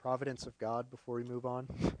comments on the providence of God before we move on?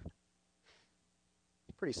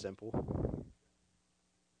 Pretty simple.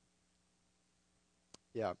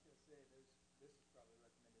 Yeah.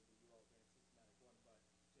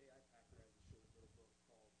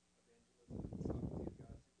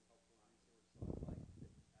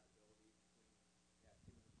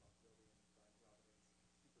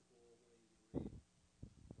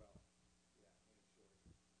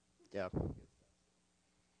 Yeah.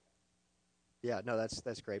 Yeah, no,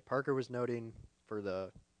 that's great. Parker was noting for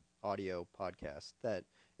the audio podcast that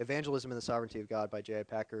Evangelism and the Sovereignty of God by J.I.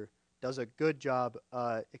 Packer does a good job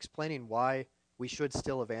explaining why we should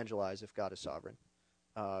still evangelize if God is sovereign.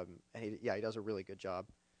 And he does a really good job.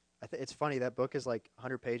 It's funny, that book is like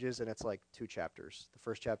 100 pages and it's like 2 chapters. The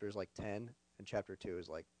first chapter is like 10 and chapter 2 is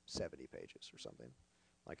like 70 pages or something.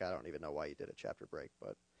 Like, I don't even know why he did a chapter break,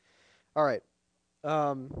 but all right.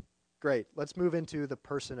 Great. Let's move into the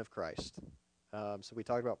person of Christ. So we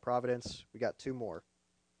talked about providence. We got 2 more.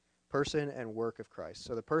 Person and work of Christ.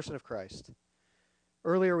 So the person of Christ.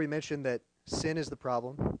 Earlier we mentioned that sin is the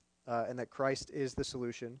problem and that Christ is the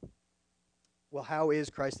solution. Well, how is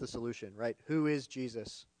Christ the solution, right? Who is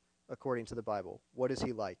Jesus according to the Bible? What is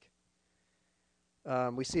he like?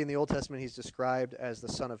 We see in the Old Testament he's described as the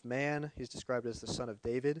Son of Man. He's described as the Son of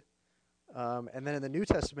David. And then in the New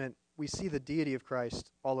Testament, we see the deity of Christ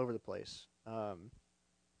all over the place.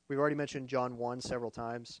 We've already mentioned John 1 several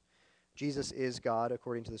times. Jesus is God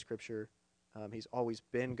according to the Scripture. He's always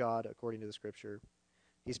been God according to the Scripture.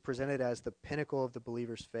 He's presented as the pinnacle of the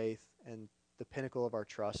believer's faith and the pinnacle of our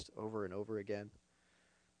trust over and over again.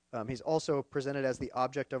 He's also presented as the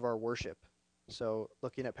object of our worship. So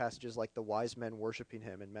looking at passages like the wise men worshiping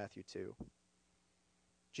him in Matthew 2.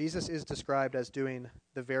 Jesus is described as doing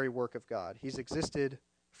the very work of God. He's existed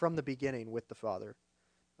from the beginning with the Father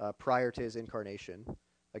prior to his incarnation.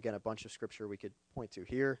 Again, a bunch of scripture we could point to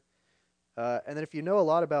here. And then if you know a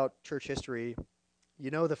lot about church history, you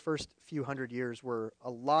know the first few hundred years where a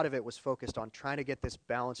lot of it was focused on trying to get this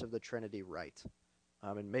balance of the Trinity right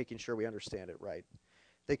and making sure we understand it right.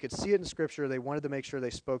 They could see it in Scripture. They wanted to make sure they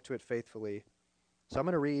spoke to it faithfully. So I'm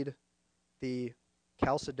going to read the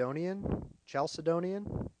Chalcedonian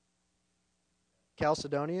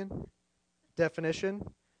definition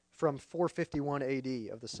from 451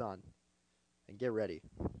 AD of the Son. And get ready.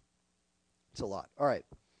 It's a lot. All right,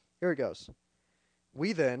 here it goes.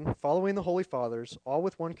 We then, following the Holy Fathers, all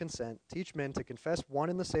with one consent, teach men to confess one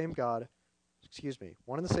and the same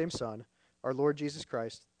Son, our Lord Jesus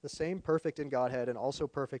Christ, the same perfect in Godhead and also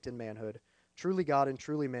perfect in manhood, truly God and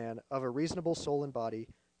truly man, of a reasonable soul and body,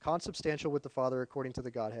 consubstantial with the Father according to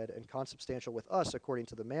the Godhead, and consubstantial with us according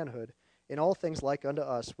to the manhood, in all things like unto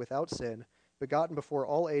us, without sin, begotten before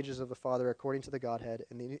all ages of the Father according to the Godhead,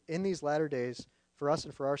 and in these latter days, for us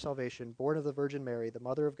and for our salvation, born of the Virgin Mary, the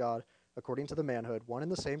Mother of God, according to the manhood, one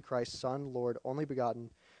and the same Christ, Son, Lord, only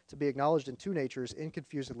begotten, to be acknowledged in two natures,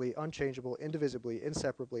 inconfusedly, unchangeable, indivisibly,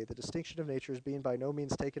 inseparably, the distinction of natures being by no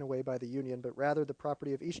means taken away by the union, but rather the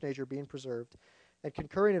property of each nature being preserved, and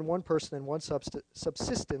concurring in one person and one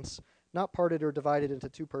subsistence, not parted or divided into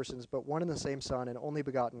two persons, but one and the same Son, and only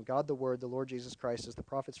begotten, God the Word, the Lord Jesus Christ, as the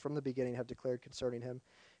prophets from the beginning have declared concerning him,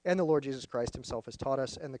 and the Lord Jesus Christ himself has taught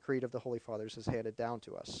us, and the creed of the Holy Fathers has handed down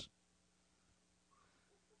to us.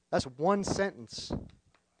 That's one sentence.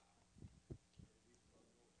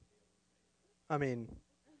 I mean,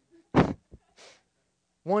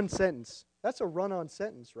 one sentence. That's a run-on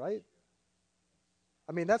sentence, right?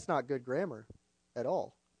 I mean, that's not good grammar at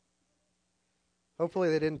all. Hopefully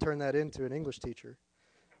they didn't turn that into an English teacher.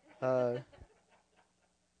 But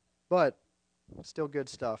still good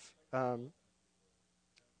stuff.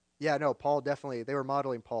 Yeah, no, Paul definitely, they were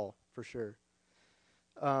modeling Paul for sure.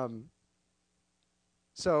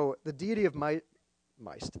 So the deity of the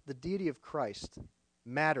deity of Christ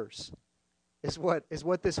matters. Is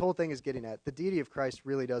what this whole thing is getting at. The deity of Christ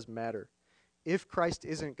really does matter. If Christ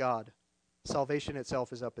isn't God, salvation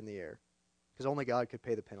itself is up in the air, because only God could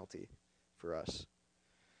pay the penalty for us.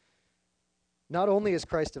 Not only is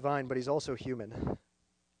Christ divine, but he's also human.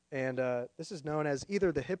 And this is known as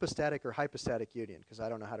either the hypostatic or hypostatic union, because I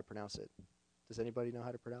don't know how to pronounce it. Does anybody know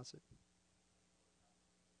how to pronounce it?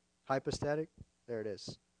 Hypostatic? There it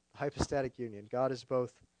is. Hypostatic union. God is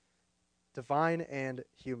both divine and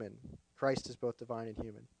human. Christ is both divine and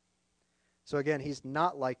human. So again, he's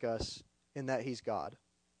not like us in that he's God.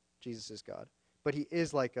 Jesus is God. But he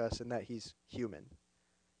is like us in that he's human.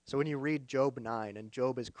 So when you read Job 9 and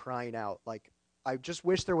Job is crying out, like, I just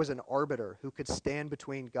wish there was an arbiter who could stand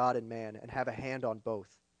between God and man and have a hand on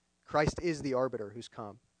both. Christ is the arbiter who's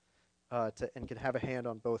come and can have a hand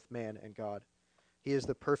on both man and God. He is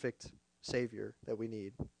the perfect Savior that we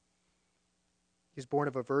need. He's born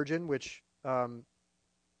of a virgin, which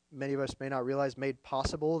many of us may not realize made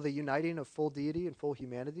possible the uniting of full deity and full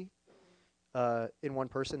humanity in one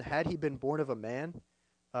person. Had he been born of a man,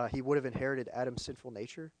 he would have inherited Adam's sinful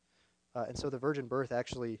nature. And so the virgin birth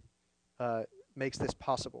actually makes this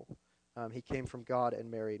possible. He came from God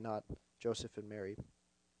and Mary, not Joseph and Mary.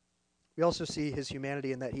 We also see his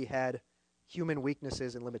humanity in that he had human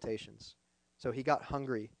weaknesses and limitations. So he got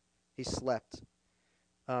hungry. He slept.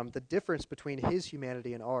 The difference between his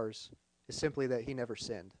humanity and ours is simply that he never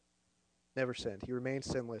sinned. Never sinned. He remained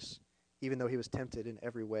sinless, even though he was tempted in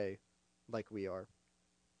every way like we are.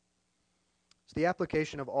 So the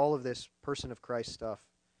application of all of this person of Christ stuff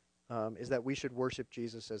is that we should worship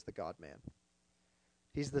Jesus as the God-man.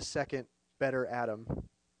 He's the second better Adam,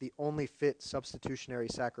 the only fit substitutionary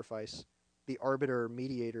sacrifice, the arbiter or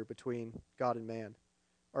mediator between God and man,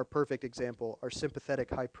 our perfect example, our sympathetic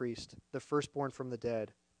high priest, the firstborn from the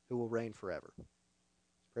dead, who will reign forever.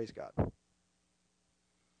 Praise God.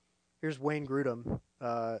 Here's Wayne Grudem.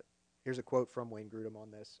 Here's a quote from Wayne Grudem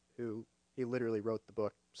on this, he literally wrote the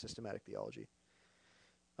book, Systematic Theology.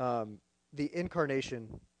 The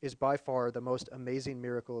incarnation is by far the most amazing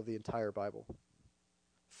miracle of the entire Bible.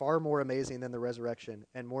 Far more amazing than the resurrection,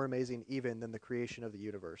 and more amazing even than the creation of the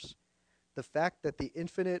universe. The fact that the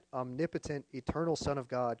infinite, omnipotent, eternal Son of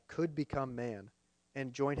God could become man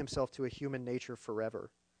and join himself to a human nature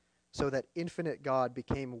forever, so that infinite God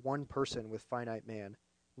became one person with finite man,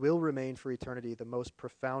 will remain for eternity the most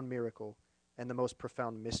profound miracle and the most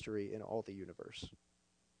profound mystery in all the universe.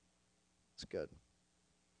 It's good.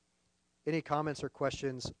 Any comments or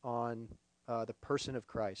questions on the person of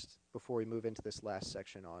Christ before we move into this last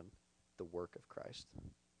section on the work of Christ?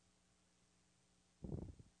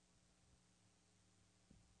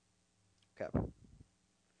 Okay.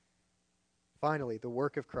 Finally, the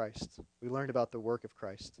work of Christ. We learned about the work of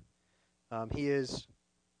Christ. He is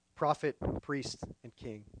prophet, priest, and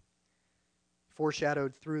king.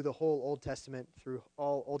 Foreshadowed through the whole Old Testament, through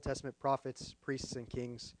all Old Testament prophets, priests, and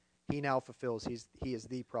kings. He now fulfills. He is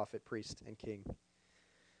the prophet, priest, and king.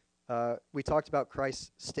 We talked about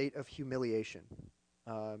Christ's state of humiliation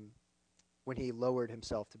when he lowered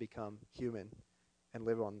himself to become human and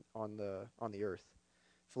live on the earth.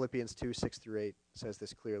 Philippians 2:6-8 says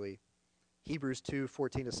this clearly. Hebrews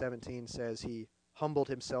 2:14-17 says he humbled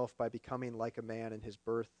himself by becoming like a man in his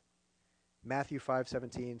birth. Matthew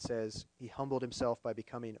 5:17 says he humbled himself by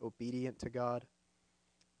becoming obedient to God.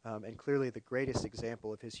 And clearly the greatest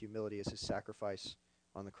example of his humility is his sacrifice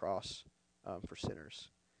on the cross for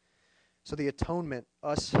sinners. So the atonement,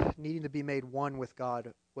 us needing to be made one with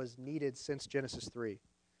God, was needed since Genesis 3.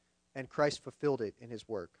 And Christ fulfilled it in his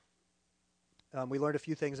work. We learned a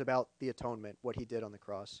few things about the atonement, what he did on the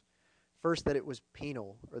cross. First, that it was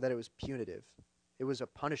penal, or that it was punitive. It was a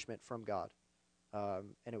punishment from God.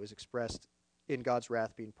 And it was expressed in God's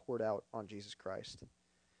wrath being poured out on Jesus Christ.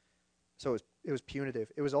 So it was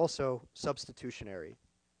punitive. It was also substitutionary.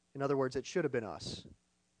 In other words, it should have been us.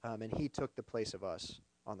 And he took the place of us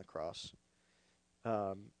on the cross.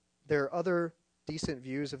 There are other decent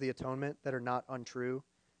views of the atonement that are not untrue,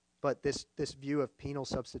 but this view of penal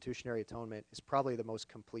substitutionary atonement is probably the most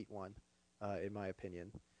complete one, in my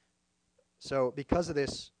opinion. So because of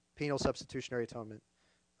this penal substitutionary atonement,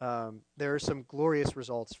 there are some glorious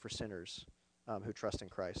results for sinners who trust in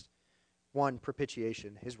Christ. One,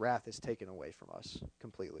 propitiation. His wrath is taken away from us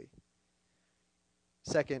completely.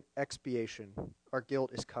 Second, expiation. Our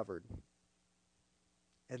guilt is covered.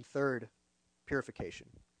 And third, purification.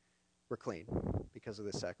 We're clean because of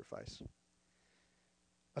this sacrifice.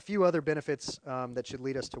 A few other benefits that should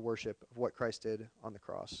lead us to worship of what Christ did on the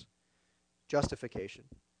cross. Justification.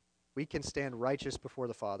 We can stand righteous before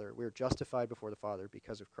the Father. We're justified before the Father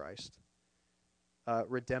because of Christ.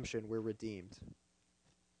 Redemption. We're redeemed.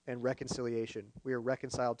 And reconciliation. We are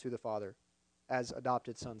reconciled to the Father as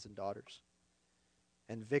adopted sons and daughters.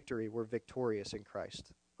 And victory. We're victorious in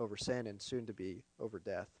Christ over sin and soon to be over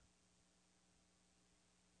death.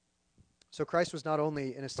 So Christ was not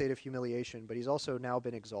only in a state of humiliation, but he's also now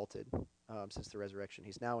been exalted since the resurrection.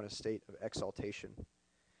 He's now in a state of exaltation.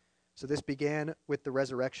 So this began with the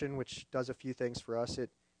resurrection, which does a few things for us. It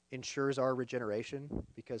ensures our regeneration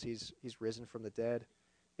because he's risen from the dead.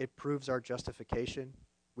 It proves our justification.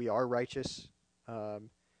 We are righteous. And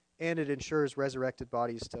it ensures resurrected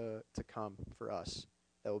bodies to come for us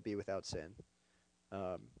that will be without sin.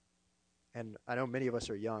 And I know many of us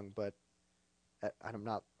are young, but I'm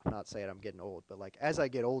not saying I'm getting old, but like as I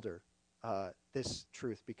get older, this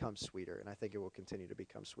truth becomes sweeter, and I think it will continue to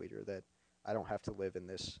become sweeter, that I don't have to live in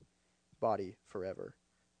this body forever,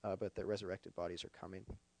 but that resurrected bodies are coming.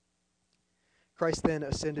 Christ then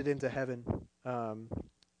ascended into heaven,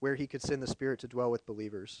 where he could send the Spirit to dwell with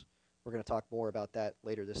believers. We're going to talk more about that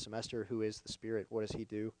later this semester. Who is the Spirit? What does he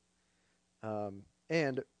do?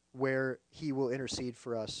 And where he will intercede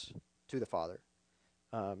for us to the Father.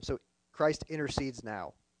 So Christ intercedes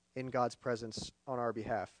now in God's presence on our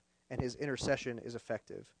behalf, and his intercession is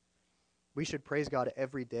effective. We should praise God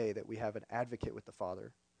every day that we have an advocate with the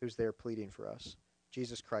Father who's there pleading for us,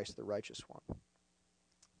 Jesus Christ, the righteous one.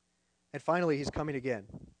 And finally, he's coming again.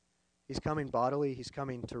 He's coming bodily. He's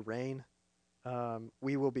coming to reign.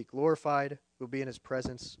 We will be glorified. We'll be in his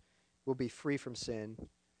presence. We'll be free from sin.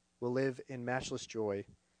 We'll live in matchless joy,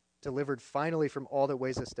 delivered finally from all that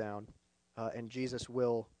weighs us down, and Jesus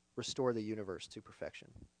will restore the universe to perfection.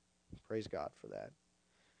 Praise God for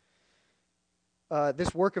that.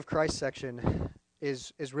 This work of Christ section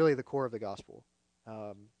is really the core of the gospel.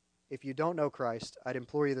 If you don't know Christ, I'd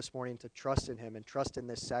implore you this morning to trust in him and trust in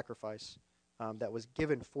this sacrifice that was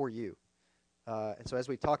given for you. And so as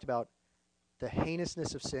we talked about the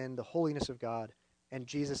heinousness of sin, the holiness of God, and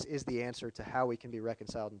Jesus is the answer to how we can be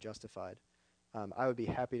reconciled and justified. I would be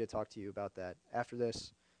happy to talk to you about that after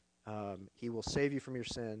this. He will save you from your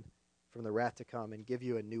sin, from the wrath to come, and give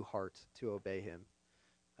you a new heart to obey him.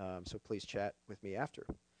 So please chat with me after.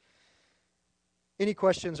 Any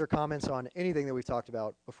questions or comments on anything that we've talked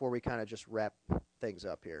about before we kind of just wrap things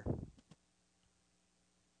up here?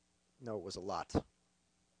 No, it was a lot.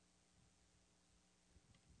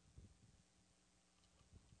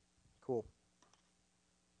 Cool.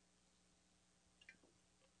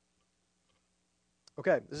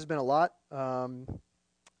 Okay, this has been a lot.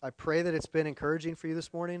 I pray that it's been encouraging for you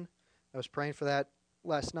this morning. I was praying for that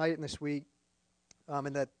last night and this week,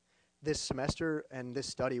 and that this semester and this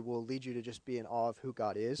study will lead you to just be in awe of who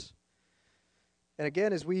God is. And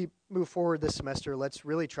again, as we move forward this semester, let's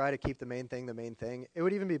really try to keep the main thing the main thing. It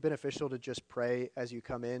would even be beneficial to just pray as you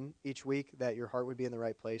come in each week that your heart would be in the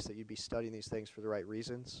right place, that you'd be studying these things for the right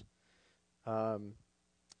reasons,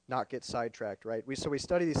 not get sidetracked, right? We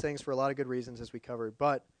study these things for a lot of good reasons, as we covered,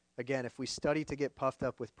 but again, if we study to get puffed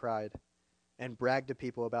up with pride and brag to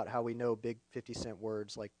people about how we know big 50-cent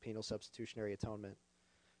words like penal substitutionary atonement,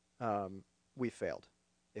 we failed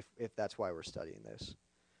if that's why we're studying this.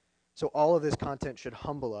 So all of this content should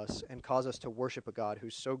humble us and cause us to worship a God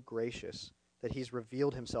who's so gracious that he's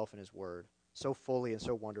revealed himself in his word so fully and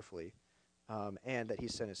so wonderfully, and that he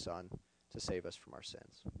sent his son to save us from our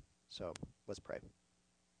sins. So let's pray.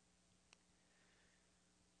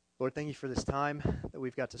 Lord, thank you for this time that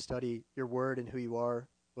we've got to study your word and who you are.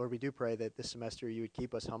 Lord, we do pray that this semester you would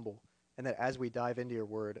keep us humble, and that as we dive into your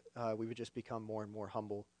word, we would just become more and more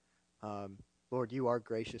humble. Lord, you are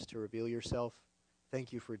gracious to reveal yourself.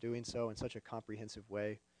 Thank you for doing so in such a comprehensive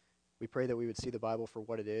way. We pray that we would see the Bible for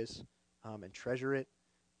what it is, and treasure it,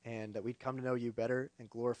 and that we'd come to know you better and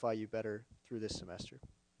glorify you better through this semester.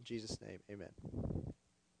 In Jesus' name, amen.